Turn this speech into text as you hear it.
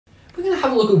we're going to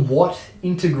have a look at what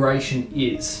integration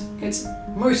is. It's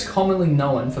most commonly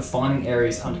known for finding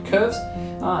areas under curves,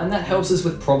 and that helps us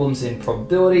with problems in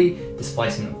probability,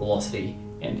 displacement, velocity,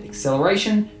 and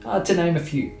acceleration, to name a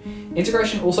few.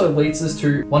 Integration also leads us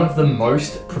to one of the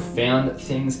most profound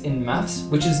things in maths,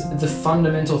 which is the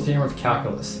fundamental theorem of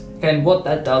calculus. Okay, and what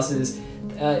that does is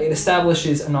it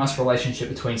establishes a nice relationship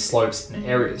between slopes and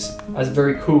areas. That's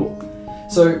very cool.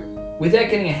 So without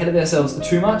getting ahead of ourselves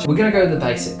too much, we're going to go to the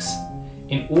basics.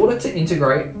 In order to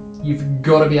integrate, you've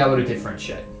got to be able to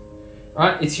differentiate.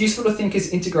 Right? It's useful to think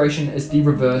as integration as the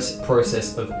reverse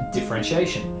process of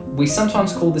differentiation. We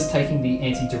sometimes call this taking the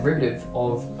antiderivative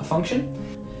of a function.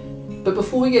 But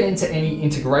before we get into any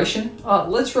integration,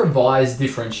 let's revise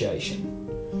differentiation.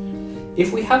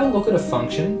 If we have a look at a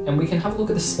function, and we can have a look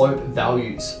at the slope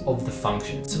values of the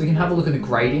function, so we can have a look at the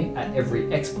gradient at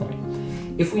every x point.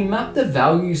 If we map the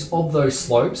values of those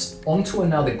slopes onto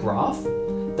another graph,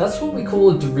 that's what we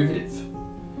call a derivative.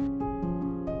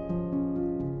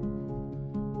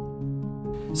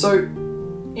 So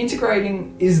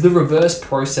integrating is the reverse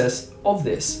process of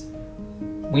this.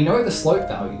 We know the slope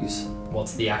values.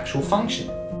 What's the actual function?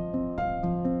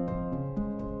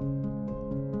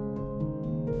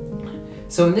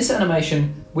 So in this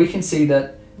animation, we can see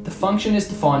that the function is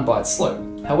defined by its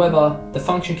slope. However, the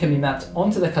function can be mapped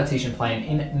onto the Cartesian plane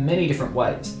in many different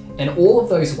ways, and all of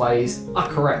those ways are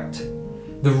correct.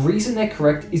 The reason they're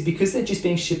correct is because they're just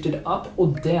being shifted up or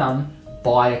down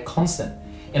by a constant.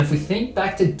 And if we think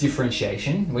back to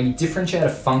differentiation, when you differentiate a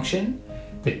function,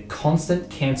 the constant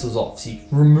cancels off, so you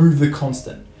remove the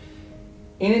constant.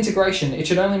 In integration, it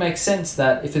should only make sense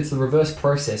that if it's the reverse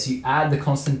process, you add the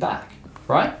constant back,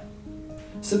 right?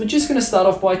 So we're just going to start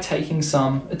off by taking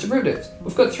some derivatives.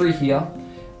 We've got three here.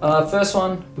 First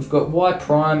one, we've got y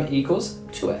prime equals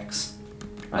 2x.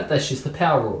 Right, that's just the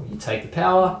power rule. You take the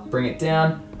power, bring it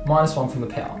down, minus 1 from the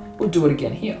power. We'll do it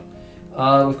again here.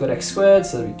 We've got x squared,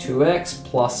 so that'll be 2x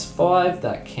plus 5.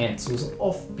 That cancels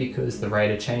off because the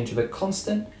rate of change of a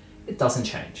constant, it doesn't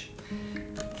change.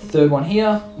 Third one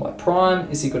here, y prime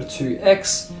is equal to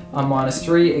 2x minus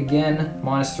 3. Again,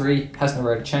 minus 3 has no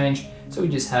rate of change, so we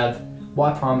just have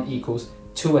y prime equals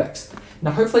 2x.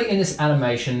 Now hopefully in this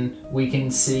animation we can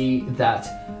see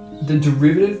that the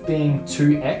derivative being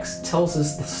 2x tells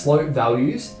us the slope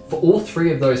values for all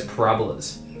three of those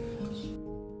parabolas.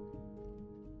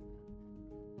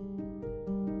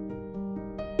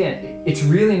 Again, it's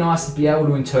really nice to be able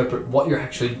to interpret what you're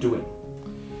actually doing.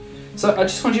 So I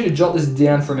just want you to jot this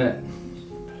down for a minute.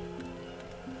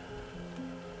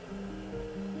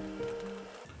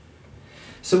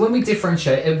 So when we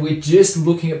differentiate, we're just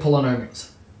looking at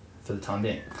polynomials for the time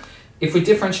being. If we're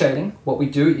differentiating, what we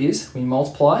do is we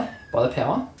multiply by the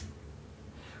power,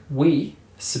 we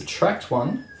subtract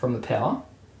 1 from the power,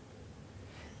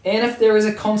 and if there is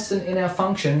a constant in our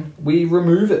function, we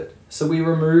remove it. So we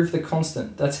remove the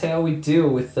constant. That's how we deal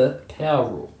with the power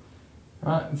rule.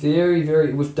 Right?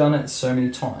 We've done it so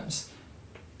many times.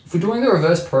 If we're doing the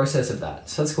reverse process of that,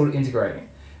 so that's called integrating.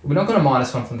 We're not going to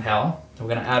minus 1 from the power, we're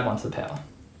going to add 1 to the power.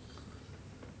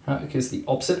 Right? Because the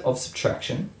opposite of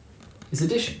subtraction is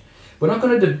addition. We're not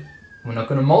going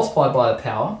to multiply by the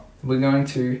power, we're going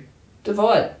to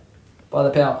divide by the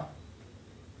power.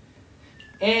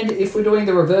 And if we're doing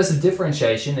the reverse of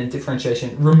differentiation, and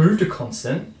differentiation removed a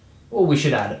constant, well, we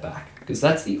should add it back, because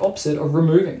that's the opposite of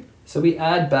removing. So we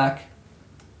add back,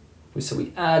 so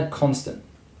we add constant.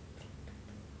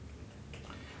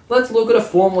 Let's look at a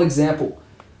formal example.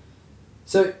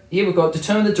 So here we've got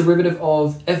determine the derivative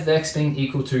of f of x being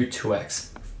equal to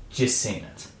 2x. Just seen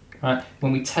it. Right?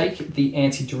 When we take the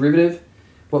antiderivative,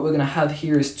 what we're going to have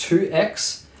here is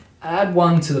 2x, add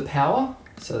 1 to the power,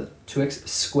 so 2x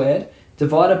squared,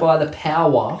 divided by the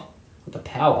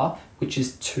power, which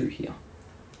is 2 here.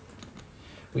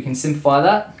 We can simplify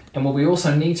that, and what we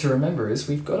also need to remember is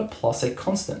we've got to plus a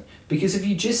constant, because if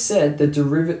you just said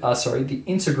the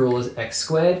integral is x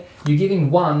squared, you're giving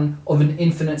one of an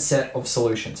infinite set of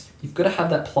solutions. You've got to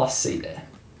have that plus c there,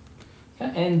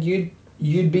 okay? And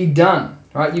you'd be done,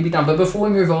 right? You'd be done. But before we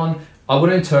move on, I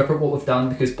want to interpret what we've done,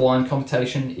 because blind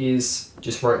computation is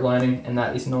just rote learning, and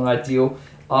that is not ideal.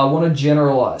 I want to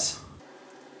generalize.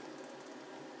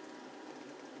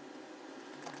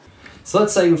 So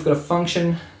let's say we've got a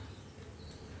function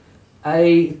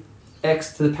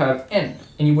ax to the power of n,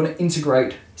 and you want to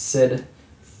integrate said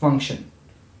function.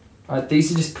 All right,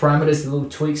 these are just parameters, the little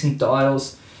tweaks and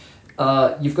dials.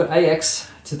 You've got ax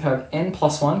to the power of n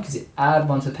plus 1, because you add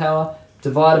 1 to the power,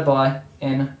 divided by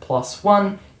n plus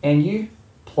 1, and you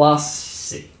plus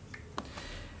c.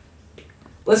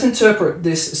 let's interpret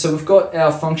this. So we've got our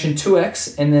function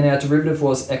 2x, and then our derivative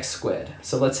was x squared.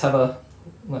 So let's have a,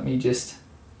 let me just,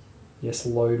 yes,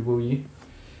 load, will you?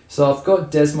 So I've got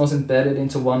Desmos embedded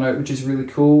into OneNote, which is really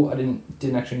cool. I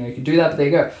didn't actually know you could do that, but there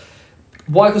you go.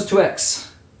 Y equals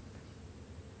 2x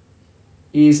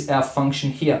is our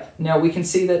function here. Now we can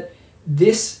see that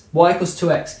this y equals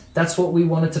 2x, that's what we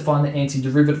wanted to find the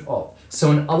antiderivative of.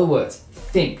 So in other words,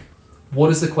 think, what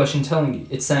is the question telling you?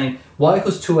 It's saying y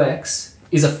equals 2x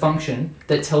is a function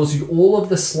that tells you all of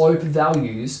the slope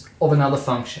values of another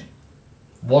function.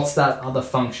 What's that other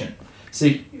function? So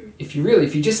if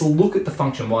you just look at the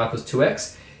function y equals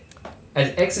 2x,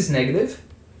 as x is negative,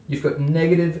 you've got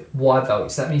negative y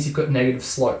values. That means you've got negative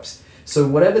slopes. So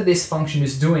whatever this function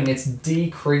is doing, it's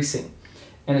decreasing.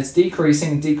 And it's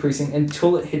decreasing and decreasing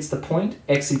until it hits the point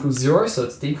x equals 0. So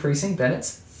it's decreasing, then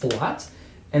it's flat,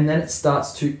 and then it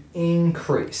starts to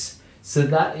increase. So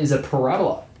that is a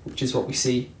parabola, which is what we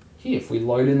see here. If we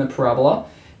load in the parabola,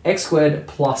 x squared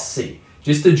plus c.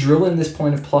 Just to drill in this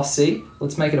point of plus c,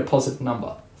 let's make it a positive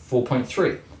number,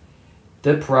 4.3.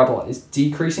 The parabola is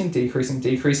decreasing, decreasing,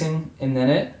 decreasing, and then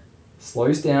it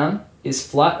slows down, is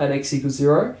flat at x equals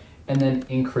 0, and then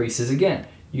increases again.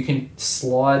 You can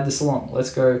slide this along.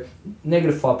 Let's go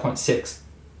negative 5.6.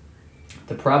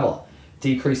 The parabola,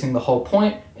 decreasing the whole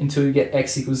point until you get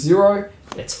x equals 0,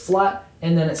 it's flat,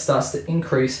 and then it starts to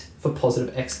increase for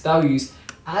positive x values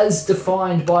as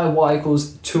defined by y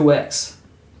equals 2x.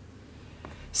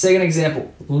 Second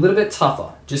example, a little bit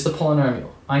tougher, just a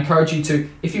polynomial. I encourage you to,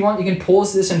 if you want, you can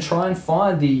pause this and try and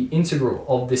find the integral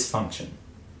of this function.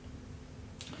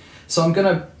 So I'm going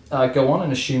to go on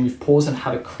and assume you've paused and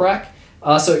had a crack.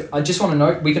 So I just want to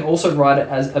note, we can also write it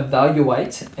as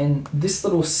evaluate, and this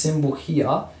little symbol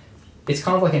here, it's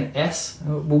kind of like an S,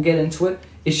 we'll get into it.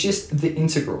 It's just the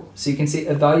integral. So you can see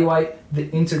evaluate the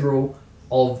integral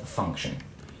of the function.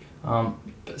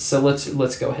 So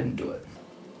let's go ahead and do it.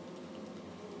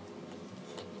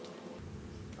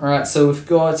 All right, so we've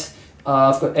got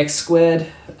I've got x squared,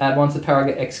 add 1 to the power, I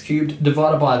get x cubed,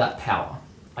 divided by that power.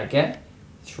 I get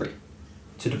 3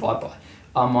 to divide by.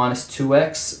 Minus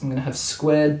 2x, I'm going to have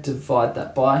squared, divide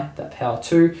that by, that power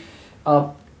 2.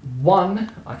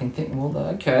 1, I can think, well,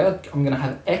 okay, I'm going to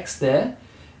have x there.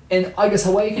 And I guess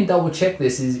the way you can double check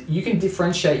this is you can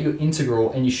differentiate your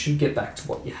integral and you should get back to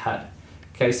what you had.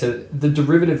 Okay, so the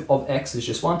derivative of x is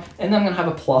just 1, and then I'm going to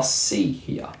have a plus c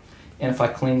here. And if I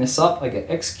clean this up, I get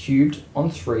x cubed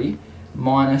on 3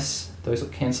 minus, those will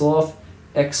cancel off,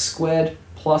 x squared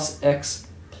plus x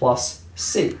plus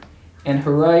c. And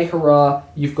hooray, hurrah,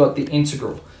 you've got the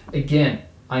integral. Again,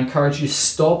 I encourage you to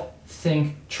stop,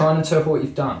 think, try and interpret what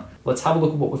you've done. Let's have a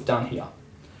look at what we've done here.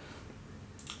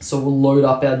 So we'll load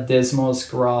up our Desmos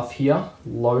graph here,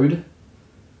 load.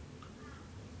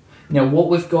 Now what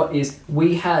we've got is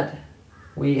we had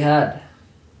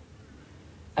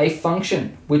a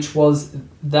function which was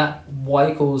that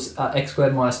y equals x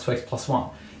squared minus 2x plus 1.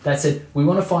 That said, we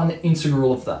want to find the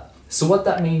integral of that. So what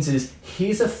that means is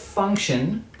here's a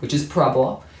function, which is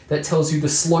parabola, that tells you the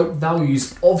slope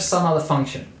values of some other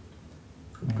function.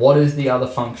 What is the other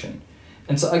function?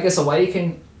 And so I guess a way you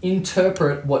can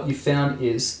interpret what you found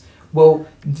is, well,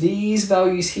 these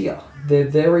values here,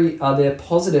 they're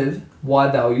positive y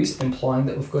values, implying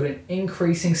that we've got an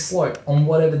increasing slope on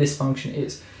whatever this function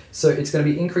is. So it's going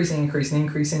to be increasing, increasing,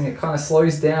 increasing. It kind of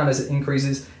slows down as it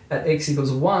increases. At x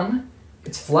equals 1,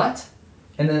 it's flat,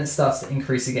 and then it starts to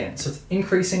increase again. So it's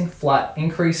increasing, flat,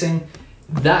 increasing.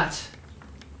 That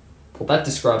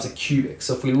describes a cubic.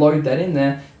 So if we load that in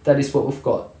there, that is what we've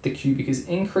got. The cubic is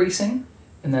increasing,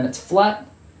 and then it's flat,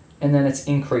 and then it's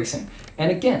increasing.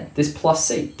 And again, this plus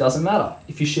c doesn't matter.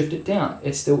 If you shift it down,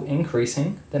 it's still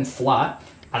increasing, then flat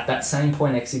at that same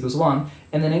point x equals 1,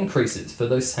 and then increases for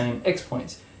those same x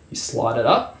points. You slide it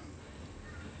up,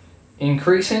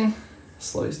 increasing,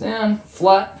 slows down,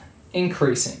 flat,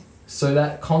 increasing. So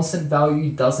that constant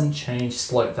value doesn't change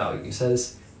slope values.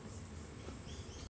 As